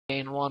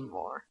gain one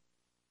more.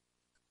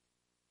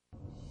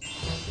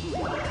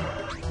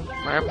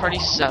 Mario Party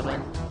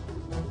 7.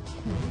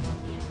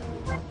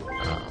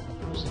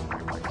 Where's the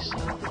Mario Party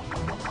 7?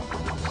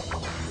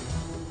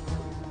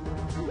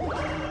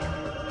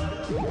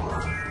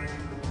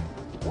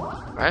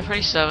 Mario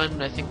Party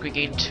 7, I think we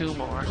gain 2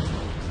 more.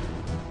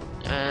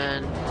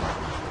 And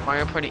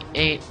Mario Party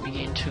 8, we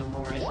gain 2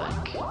 more, I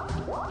think.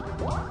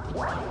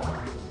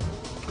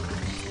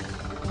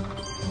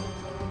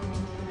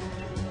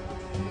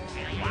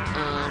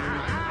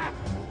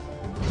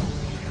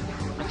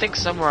 I think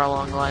somewhere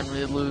along the line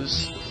we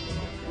lose.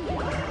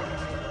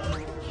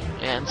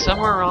 And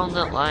somewhere around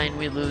that line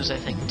we lose, I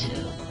think,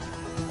 2.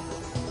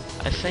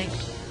 I think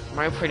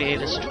Mario Party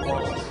 8 is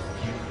 12.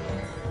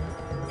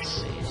 Let's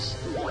see.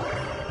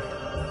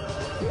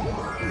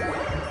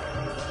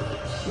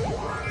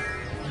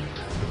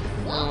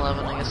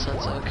 11, I guess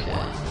that's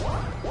okay.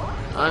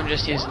 I'm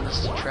just using this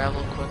to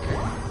travel quicker.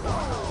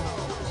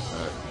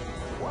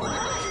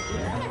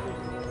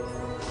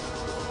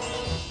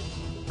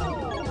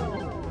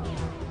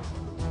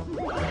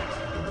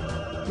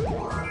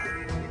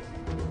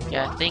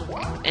 Yeah, I think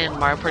in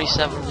Mario Party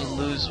 7 we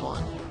lose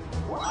 1.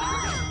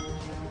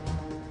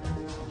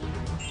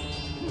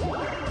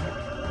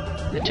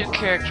 The 2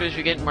 characters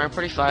we get in Mario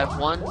Party 5,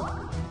 one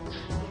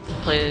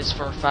plays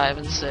for 5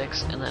 and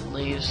 6 and then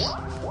leaves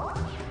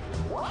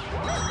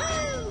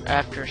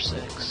after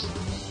 6.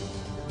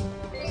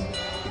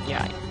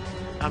 Yeah,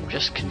 I'm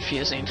just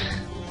confusing.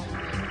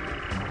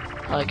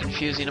 Probably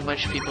confusing a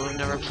bunch of people who've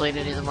never played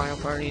any of the Mario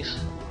Parties.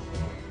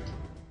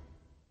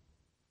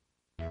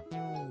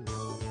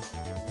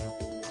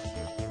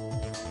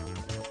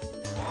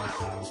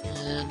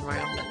 And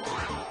round up.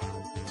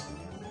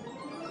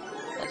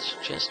 That's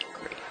just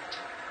great.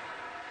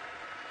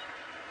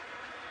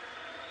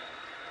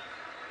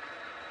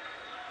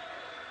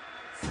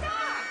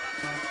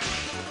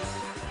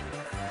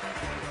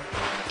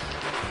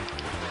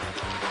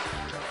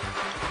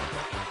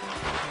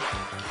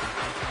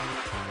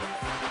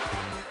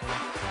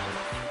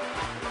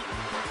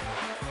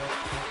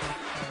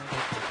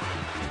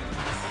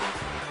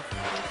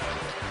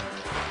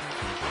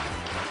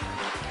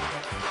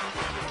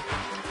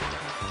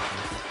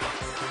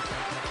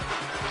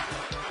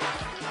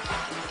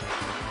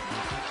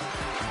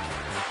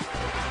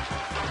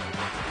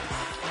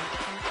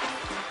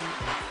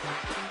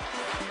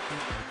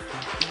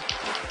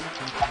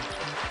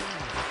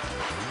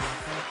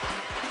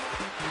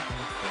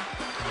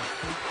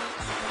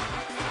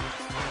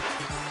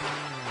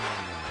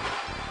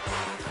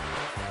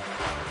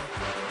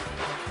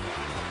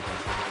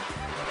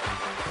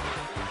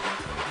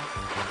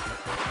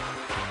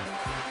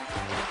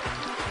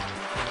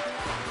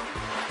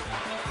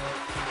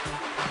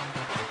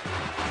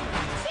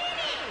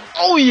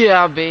 Oh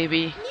yeah,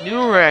 baby!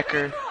 New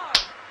record.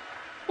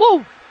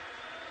 Woo!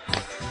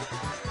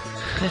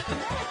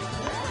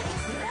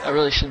 I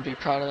really shouldn't be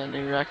proud of that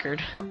new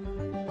record.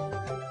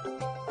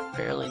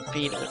 Barely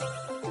beat it.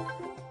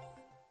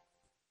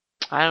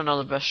 I don't know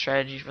the best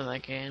strategy for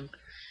that game.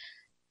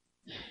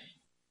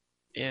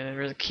 Yeah,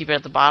 really keep it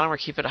at the bottom or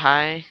keep it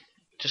high.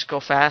 Just go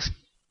fast,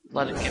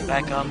 let it get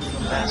back up, go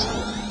fast.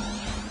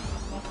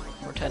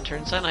 Or 10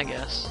 turns in, I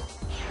guess.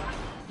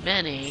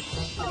 Many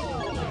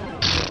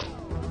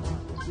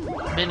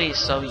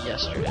so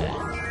yesterday.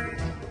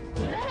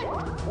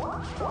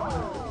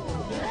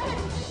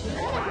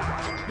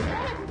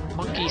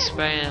 Monkey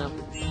spam.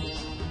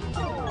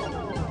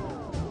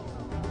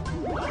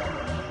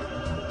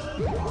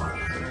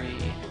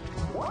 Three.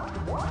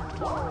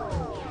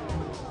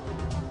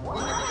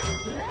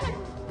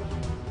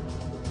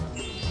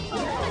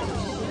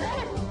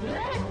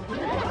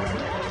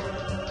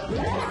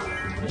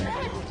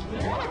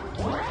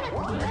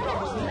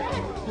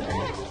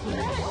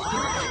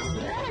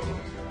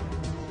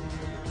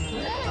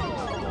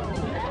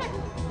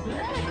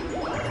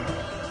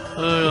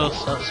 Oh,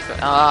 suspect.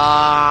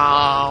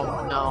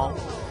 Oh no.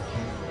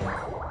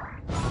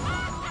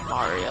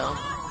 Mario.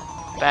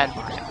 Bad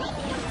Mario.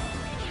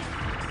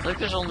 I think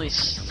there's only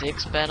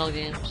 6 battle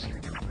games.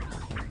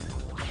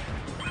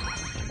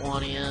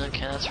 20, okay,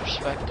 that's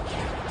respectable.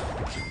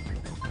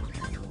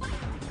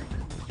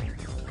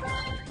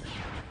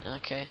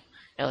 Okay.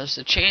 Yeah, there's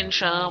the chain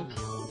jump,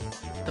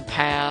 the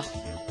path,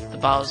 the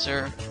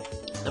Bowser,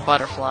 the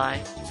butterfly,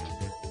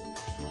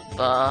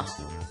 the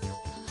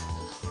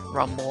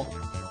rumble,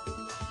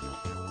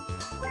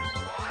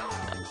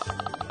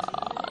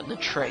 the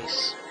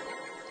trace.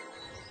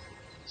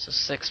 So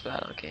 6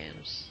 battle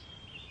games.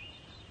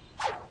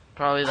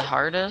 Probably the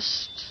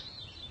hardest.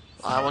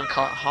 Well, I wouldn't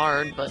call it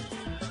hard, but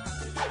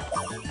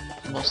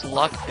the most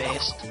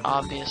luck-based,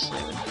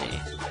 obviously, would be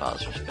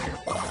Bowser's Bigger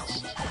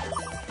Blast.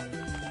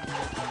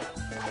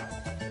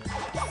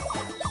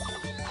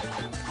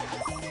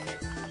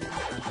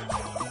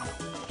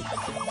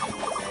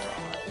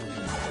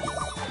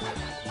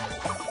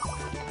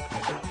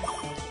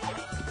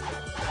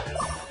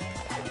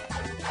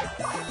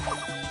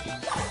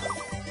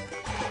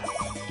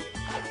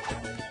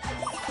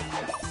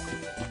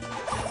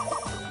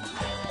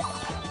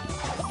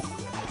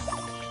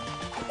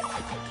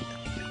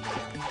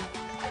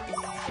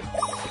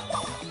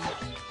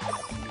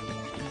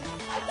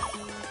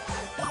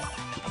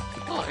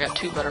 got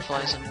 2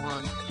 butterflies in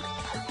one.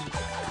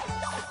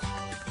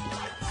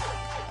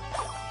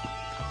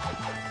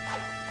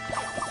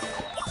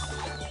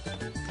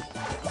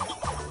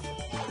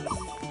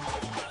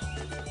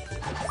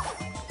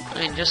 I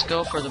mean, just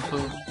go for the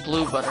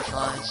blue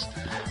butterflies,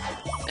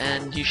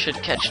 and you should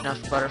catch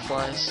enough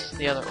butterflies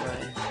the other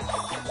way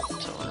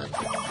to win.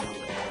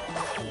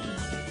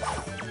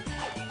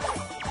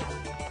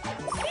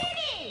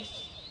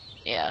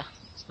 Yeah,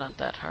 it's not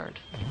that hard.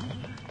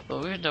 But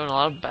we've been doing a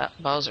lot of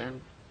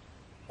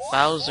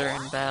Bowser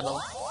and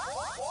battle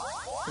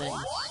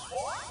things.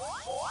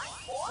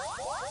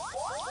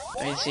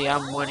 I mean, see,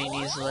 I'm winning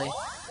easily.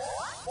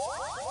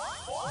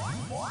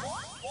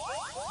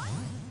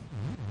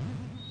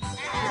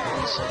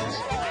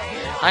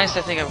 Highest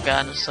I think I've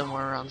gotten is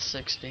somewhere around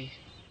 60.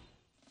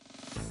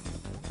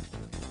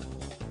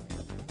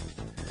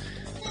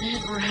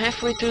 And we're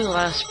halfway through the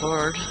last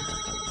board.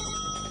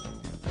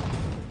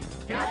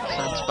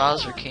 Since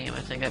Bowser came,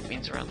 I think that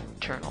means around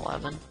turn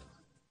 11.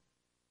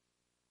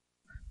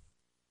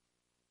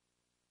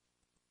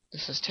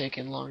 This is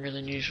taking longer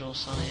than usual,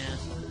 so yeah.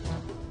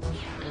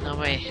 And now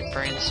my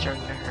brain's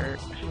starting to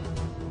hurt.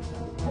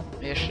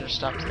 Maybe I should have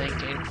stopped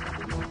thinking.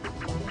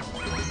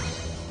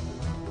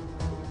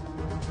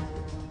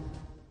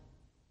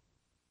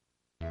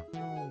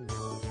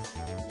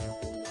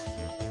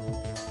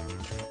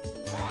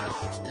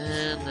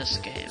 And this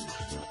game.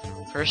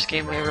 First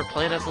game we ever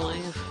played, I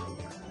believe.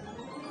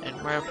 In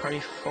Mario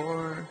Party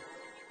 4.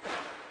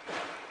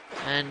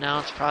 And now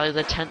it's probably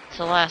the 10th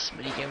to last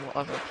minigame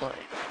we'll ever play.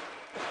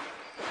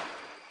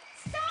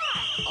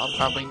 I'll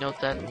probably note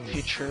that in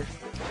future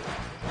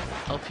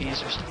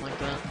LPs or something like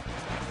that.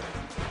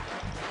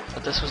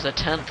 But this was the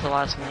 10th to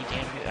last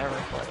minigame we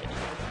ever played.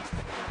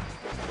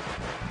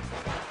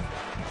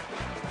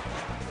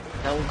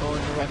 That will go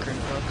in the record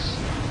books.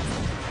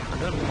 I'm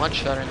doing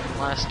much better than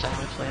last time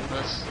I played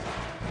this.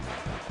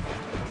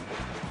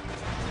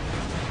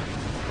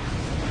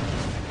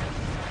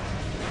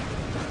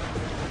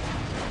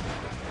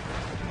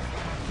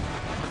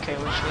 Okay,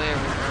 which way are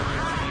we going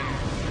here?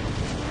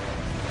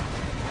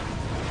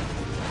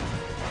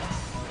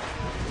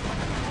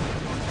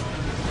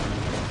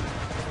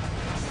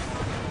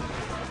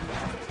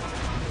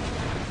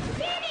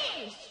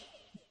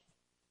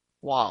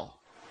 Wow.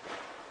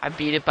 I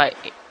beat it by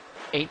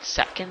 8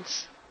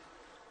 seconds?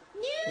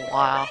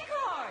 Wow.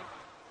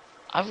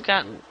 I've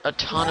gotten a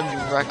ton of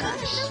new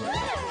records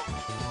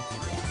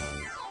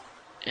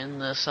in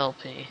this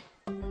LP.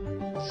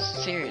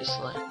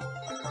 Seriously.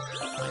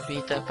 I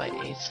beat that by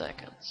 8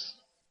 seconds.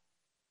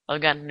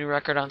 I've gotten a new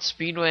record on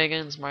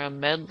Speedwagons, Mario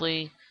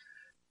Medley,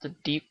 the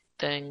Deep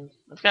thing.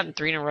 I've gotten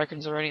 3 new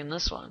records already in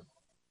this one.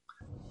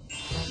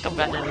 I've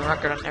gotten a new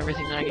record on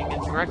everything that I can get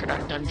a new record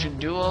on. Dungeon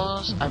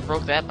Duos, I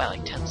broke that by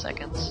like 10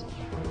 seconds.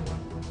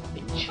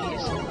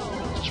 Jeez,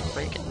 just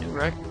breaking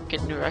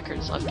getting new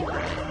records left and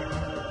right.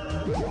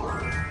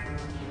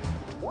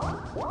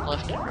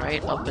 Left and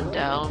right, up and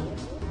down,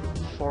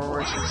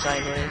 forwards and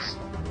sideways.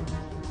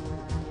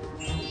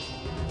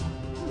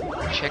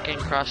 Checking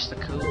across the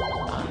coop,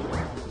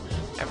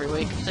 every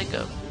way you can think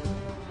of.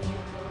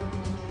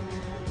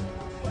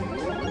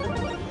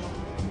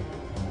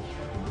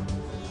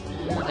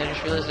 And I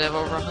just realized I have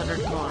over 100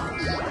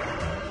 coins.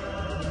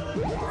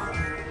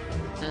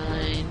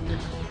 9.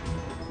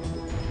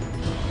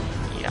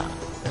 Yeah,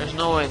 there's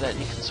no way that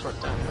you can sort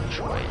that much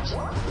weight.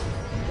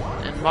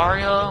 And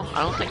Mario,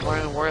 I don't think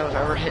Mario and Wario have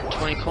ever hit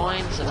 20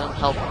 coins and then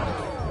help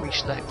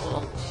reach that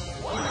goal.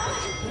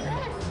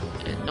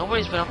 And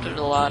nobody's been up to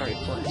the lottery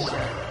place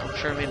yet. I'm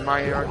sure me and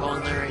Mario are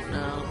going there right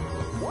now.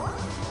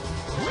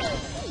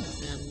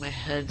 And my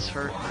head's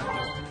hurting.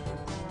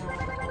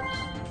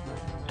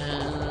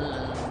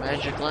 And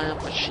magic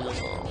lamp, but she'll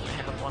only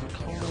have 1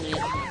 coin.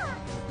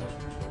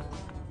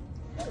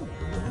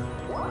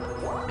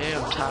 Maybe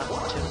I'm talking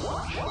too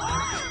much.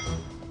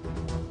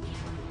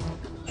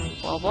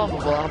 Blah blah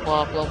blah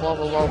blah blah blah blah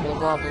blah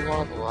blah blah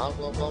blah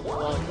blah blah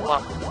blah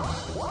blah.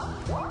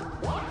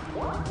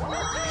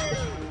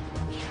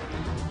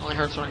 Only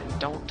hurts when I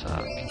don't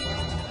talk.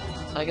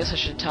 So I guess I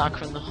should talk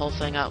from the whole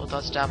thing out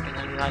without stopping.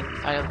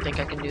 I don't think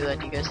I can do that.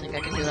 Do you guys think I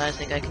can do that? I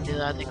think I can do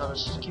that. I think I'll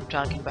just keep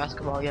talking.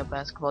 Basketball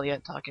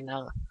yet, talking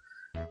now.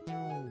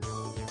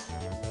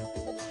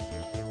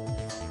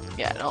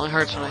 Yeah, it only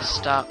hurts when I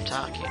stop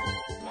talking.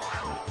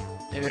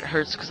 Maybe it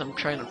hurts because I'm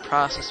trying to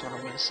process what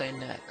I'm going to say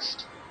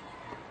next.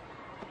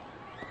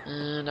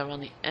 And I'm on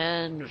the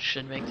end, which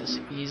should make this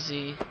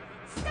easy.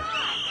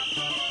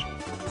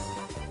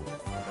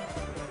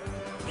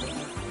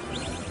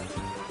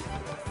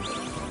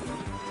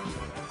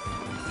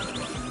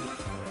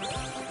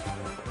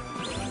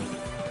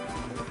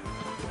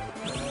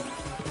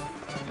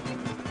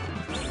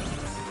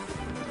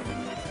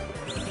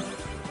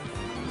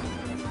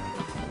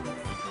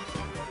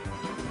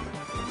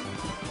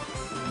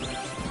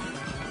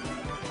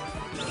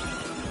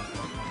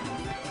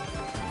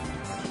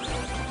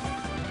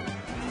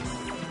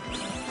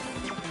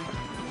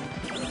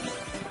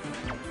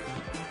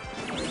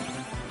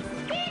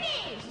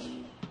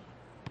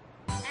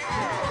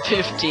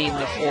 15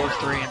 to 4,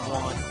 3, and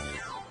 1.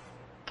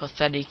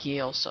 Pathetic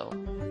also.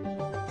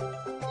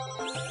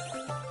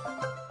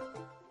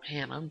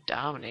 Man, I'm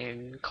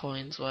dominating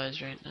coins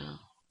wise right now.